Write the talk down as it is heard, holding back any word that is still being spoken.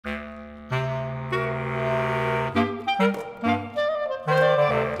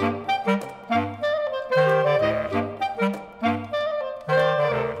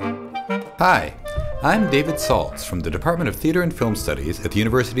Hi, I'm David Saltz from the Department of Theater and Film Studies at the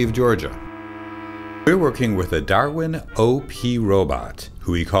University of Georgia. We're working with a DARwin-OP robot,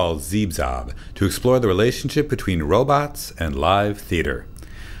 who we call Zeeb, to explore the relationship between robots and live theater.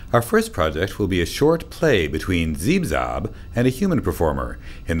 Our first project will be a short play between Zeeb and a human performer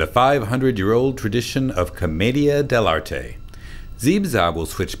in the 500-year-old tradition of Commedia dell'Arte. Zeeb will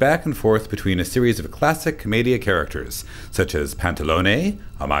switch back and forth between a series of classic Commedia characters, such as Pantalone,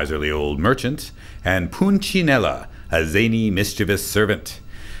 a miserly old merchant, and Punchinella, a zany, mischievous servant.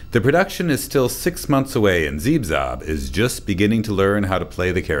 The production is still 6 months away, and Zeeb is just beginning to learn how to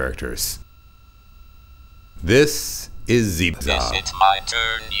play the characters. This is Zeeb. Is it my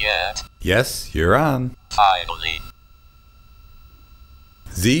turn yet? Yes, you're on. Finally.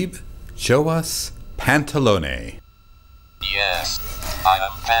 Zeeb, show us Pantalone. Yes, I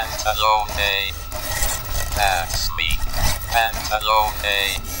am Pantalone. That's me,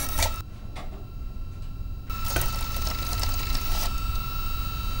 Pantalone.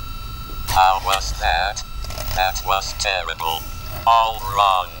 How was that? That was terrible. All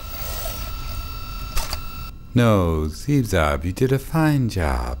wrong. No, Zeeb, you did a fine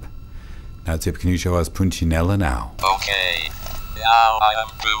job. Now, Zeeb, can you show us Punchinella now? Okay, now I am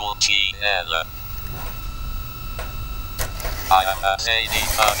Punchinella. I am a zany,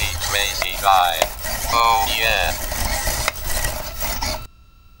 funny, crazy guy. Oh yeah.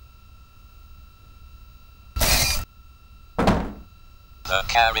 The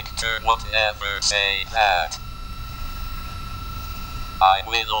character would never say that. I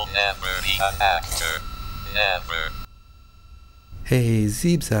will never be an actor. Never. Hey,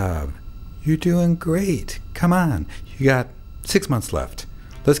 Zeeb, you're doing great. Come on, you got 6 months left.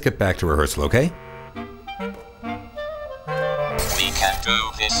 Let's get back to rehearsal, okay? We can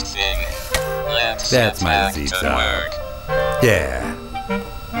do this thing. Let's That's get my back Zeeb. to work. Yeah.